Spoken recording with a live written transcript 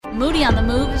Moody on the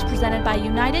Move is presented by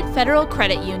United Federal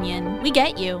Credit Union. We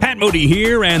get you. Pat Moody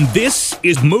here, and this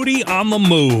is Moody on the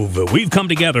Move. We've come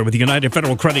together with the United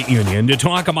Federal Credit Union to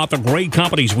talk about the great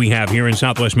companies we have here in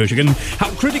Southwest Michigan, how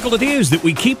critical it is that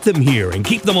we keep them here and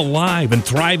keep them alive and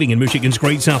thriving in Michigan's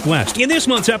great Southwest. In this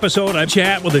month's episode, I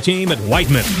chat with the team at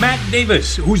Wightman. Matt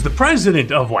Davis, who's the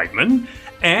president of Wightman,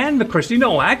 and Christy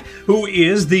Nowak, who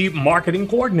is the marketing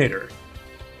coordinator.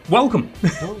 Welcome.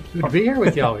 Well, good to be here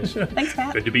with you always. Thanks,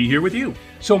 Matt. Good to be here with you.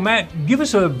 So, Matt, give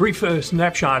us a brief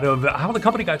snapshot of how the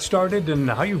company got started and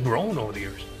how you've grown over the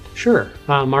years. Sure.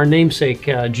 Our namesake,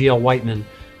 GL Wightman,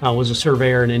 was a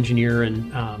surveyor and engineer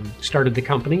and started the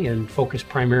company and focused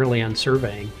primarily on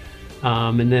surveying.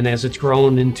 And then as it's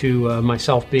grown into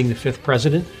myself being the fifth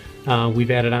president,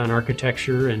 we've added on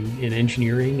architecture and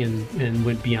engineering and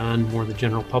went beyond more the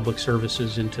general public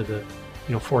services into the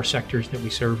four sectors that we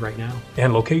serve right now.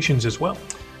 And locations as well.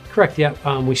 Correct,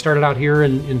 yeah. We started out here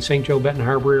in St. Joe, Benton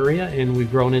Harbor area, and we've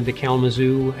grown into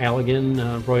Kalamazoo,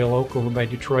 Allegan, Royal Oak over by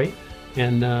Detroit,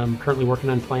 and currently working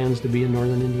on plans to be in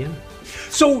northern Indiana.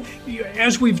 So,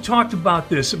 as we've talked about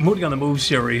this Moody on the Move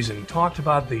series and talked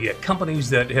about the companies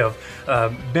that have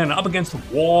been up against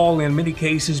the wall in many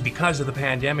cases because of the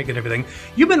pandemic and everything,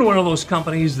 you've been one of those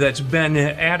companies that's been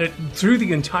at it through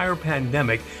the entire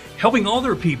pandemic, helping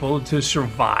other people to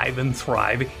survive and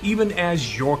thrive, even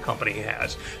as your company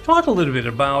has. Talk a little bit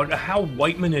about how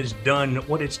Wightman has done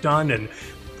what it's done, and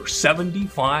for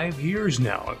 75 years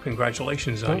now.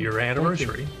 Congratulations on your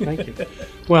anniversary. Thank you.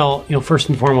 Well, first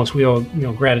and foremost, we owe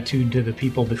gratitude to the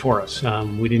people before us.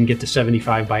 We didn't get to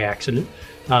 75 by accident.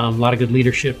 A lot of good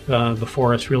leadership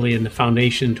before us, really, in the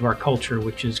foundation to our culture,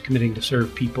 which is committing to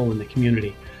serve people in the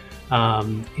community.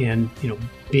 And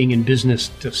being in business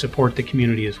to support the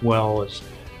community as well is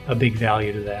a big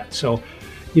value to that. So,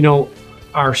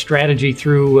 our strategy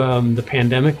through the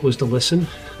pandemic was to listen,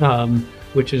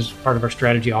 which is part of our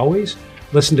strategy always.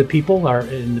 Listen to people,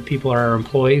 and the people are our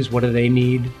employees. What do they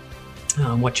need?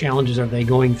 What challenges are they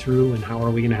going through, and how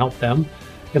are we going to help them?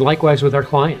 And likewise with our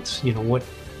clients,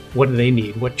 what do they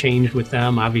need? What changed with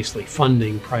them? Obviously,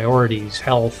 funding, priorities,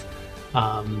 health.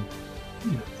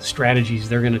 Strategies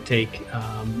they're going to take,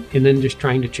 and then just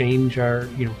trying to change our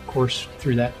course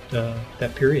through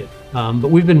that period.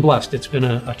 But we've been blessed. It's been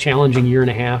a challenging year and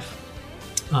a half,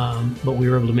 but we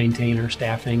were able to maintain our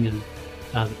staffing, and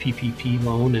the PPP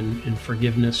loan and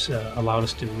forgiveness allowed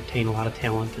us to retain a lot of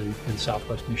talent in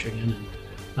Southwest Michigan,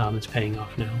 and it's paying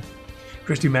off now.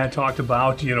 Christy, Matt talked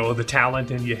about, the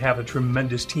talent, and you have a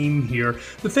tremendous team here.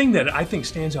 The thing that I think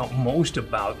stands out most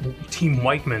about Team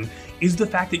Wightman is the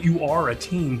fact that you are a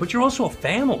team, but you're also a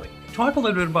family. Talk a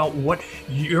little bit about what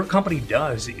your company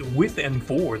does with and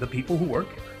for the people who work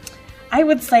here. I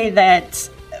would say that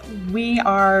we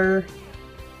are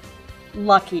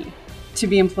lucky to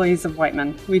be employees of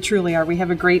Wightman. We truly are. We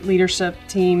have a great leadership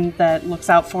team that looks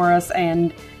out for us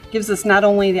and gives us not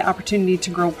only the opportunity to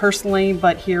grow personally,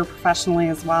 but here professionally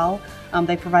as well.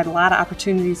 They provide a lot of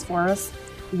opportunities for us.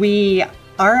 We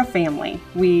are a family.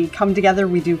 We come together,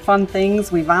 we do fun things,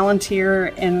 we volunteer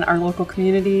in our local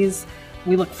communities.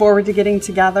 We look forward to getting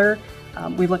together.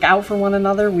 We look out for one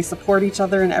another. We support each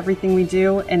other in everything we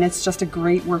do, and it's just a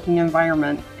great working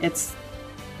environment. It's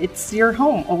your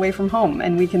home away from home,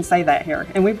 and we can say that here,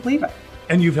 and we believe it.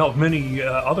 And you've helped many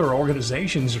other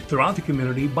organizations throughout the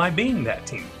community by being that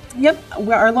team. Yep,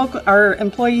 our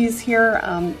employees here,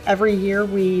 every year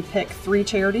we pick 3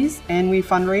 charities and we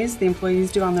fundraise. The employees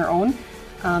do on their own,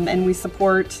 and we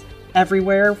support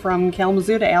everywhere from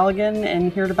Kalamazoo to Allegan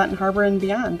and here to Benton Harbor and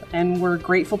beyond. And we're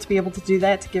grateful to be able to do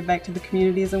that, to give back to the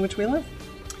communities in which we live.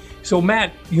 So,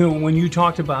 Matt, when you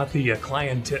talked about the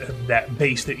client, that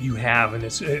base that you have, and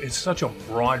it's such a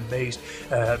broad-based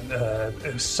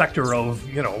sector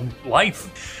of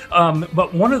life.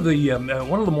 But one of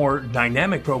the more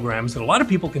dynamic programs that a lot of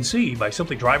people can see by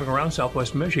simply driving around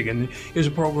Southwest Michigan is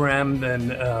a program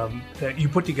that you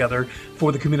put together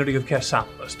for the community of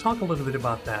Cassopolis. Talk a little bit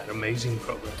about that amazing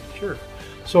program. Sure.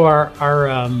 So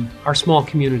our small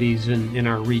communities in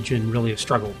our region really have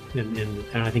struggled, and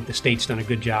I think the state's done a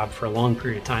good job for a long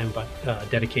period of time, but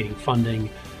dedicating funding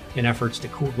and efforts to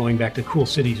going back to cool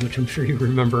cities, which I'm sure you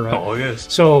remember. Oh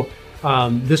yes. So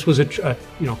this was a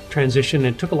transition,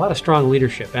 and took a lot of strong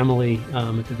leadership. Emily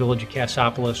at the village of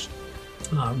Cassopolis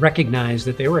recognized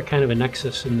that they were kind of a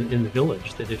nexus in the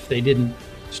village. That if they didn't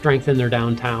strengthen their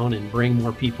downtown and bring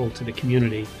more people to the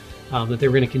community, that they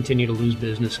were going to continue to lose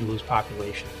business and lose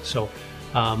population. So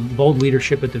bold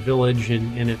leadership at the village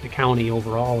and at the county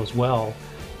overall as well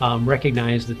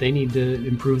recognize that they need to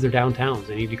improve their downtowns.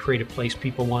 They need to create a place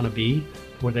people want to be,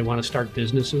 where they want to start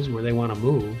businesses, where they want to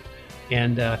move.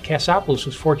 And Cassopolis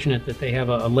was fortunate that they have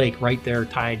a lake right there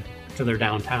tied to their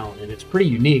downtown, and it's pretty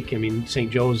unique. I mean,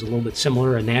 St. Joe is a little bit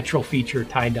similar. A natural feature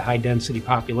tied to high-density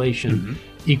population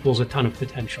equals a ton of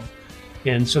potential.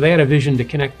 And so they had a vision to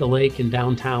connect the lake and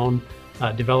downtown,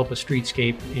 develop a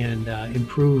streetscape, and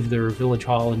improve their village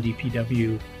hall and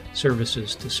DPW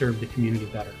services to serve the community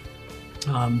better.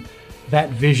 That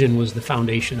vision was the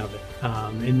foundation of it.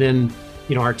 And then,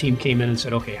 our team came in and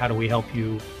said, okay, how do we help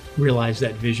you realize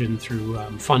that vision through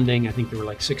funding? I think there were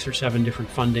like 6 or 7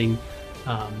 different funding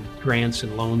grants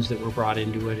and loans that were brought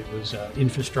into it. It was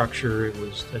infrastructure, it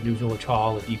was a new village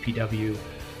hall, a DPW,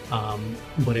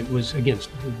 but it was, again,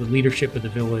 the leadership of the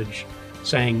village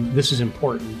saying, this is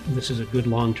important, this is a good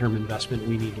long-term investment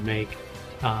we need to make,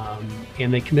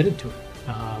 and they committed to it.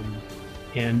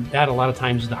 And that a lot of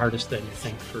times is the hardest thing, I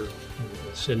think, for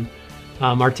this. And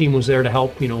our team was there to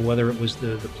help, whether it was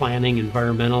the planning,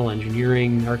 environmental,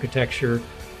 engineering, architecture,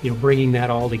 bringing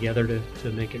that all together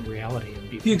to make it reality.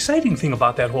 The exciting thing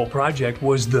about that whole project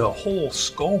was the whole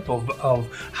scope of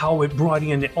how it brought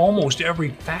in almost every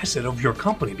facet of your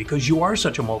company, because you are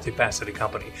such a multifaceted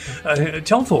company.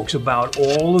 Tell folks about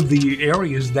all of the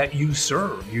areas that you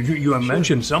serve. You have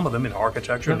mentioned some of them in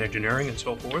architecture and engineering and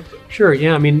so forth. Sure,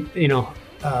 yeah. I mean,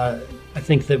 I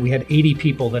think that we had 80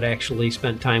 people that actually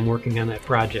spent time working on that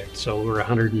project. So we're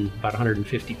about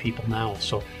 150 people now.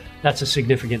 So that's a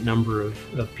significant number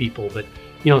of people. But,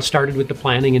 it started with the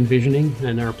planning and visioning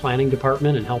in our planning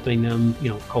department and helping them,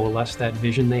 coalesce that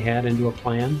vision they had into a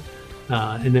plan.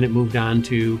 And then it moved on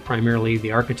to primarily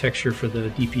the architecture for the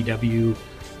DPW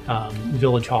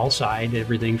village hall side,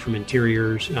 everything from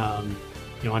interiors,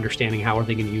 understanding how are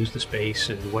they going to use the space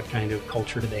and what kind of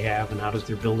culture do they have and how does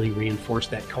their building reinforce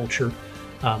that culture.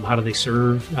 How do they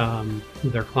serve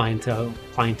their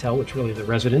clientele, which really are the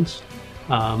residents.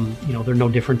 They're no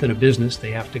different than a business.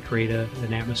 They have to create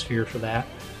an atmosphere for that.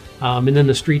 And then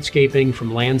the streetscaping,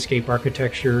 from landscape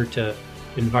architecture to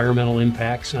environmental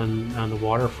impacts on the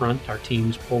waterfront. Our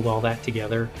teams pulled all that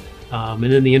together. And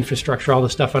then the infrastructure, all the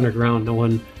stuff underground no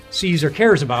one sees or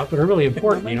cares about, but are really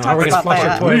important. How we're going to flush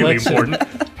our toilets, really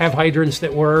have hydrants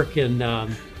that work. And,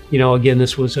 again,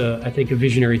 this was, I think, a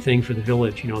visionary thing for the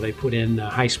village. They put in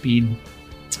high-speed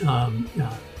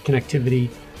connectivity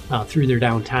through their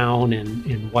downtown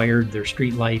and wired their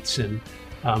street lights, and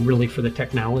really for the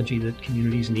technology that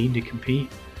communities need to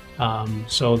compete.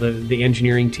 So the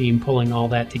engineering team pulling all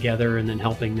that together and then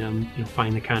helping them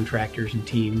find the contractors and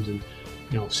teams, and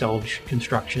Selge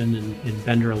Construction and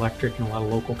Bender Electric and a lot of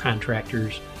local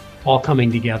contractors all coming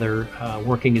together,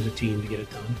 working as a team to get it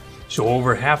done. So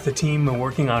over half the team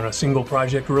working on a single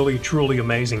project, really, truly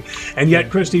amazing. And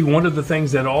yet, Christy, one of the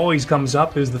things that always comes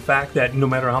up is the fact that no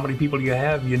matter how many people you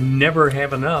have, you never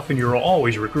have enough, and you're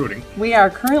always recruiting. We are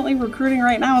currently recruiting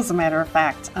right now, as a matter of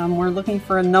fact. We're looking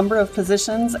for a number of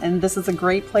positions, and this is a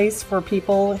great place for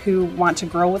people who want to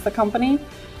grow with the company,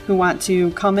 who want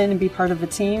to come in and be part of a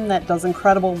team that does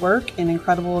incredible work in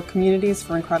incredible communities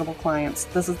for incredible clients.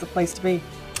 This is the place to be.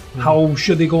 How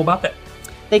should they go about that?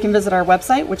 They can visit our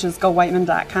website, which is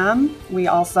gowhitman.com. We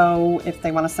also, if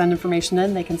they want to send information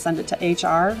in, they can send it to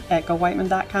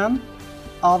hr@gowhitman.com.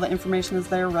 All the information is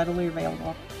there, readily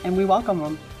available, and we welcome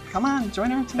them. Come on,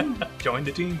 join our team. Join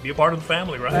the team. Be a part of the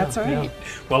family, right? That's right. Yeah.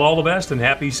 Well, all the best, and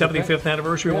happy 75th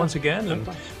anniversary once again. And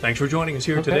thanks for joining us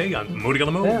here today on Moody on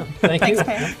the Move. Yeah, thank you. Thanks,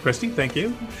 Pam. Christy, thank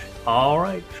you. All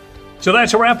right. So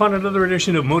that's a wrap on another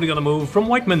edition of Moody on the Move from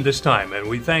Wightman this time. And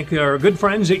we thank our good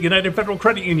friends at United Federal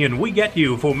Credit Union. We get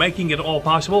you for making it all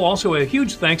possible. Also, a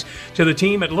huge thanks to the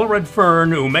team at Little Red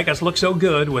Fern who make us look so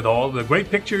good with all the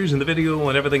great pictures and the video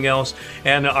and everything else,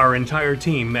 and our entire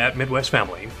team at Midwest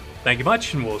Family. Thank you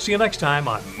much, and we'll see you next time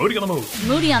on Moody on the Move.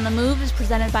 Moody on the Move is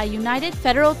presented by United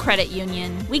Federal Credit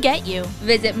Union. We get you.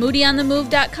 Visit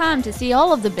moodyonthemove.com to see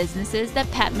all of the businesses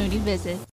that Pat Moody visits.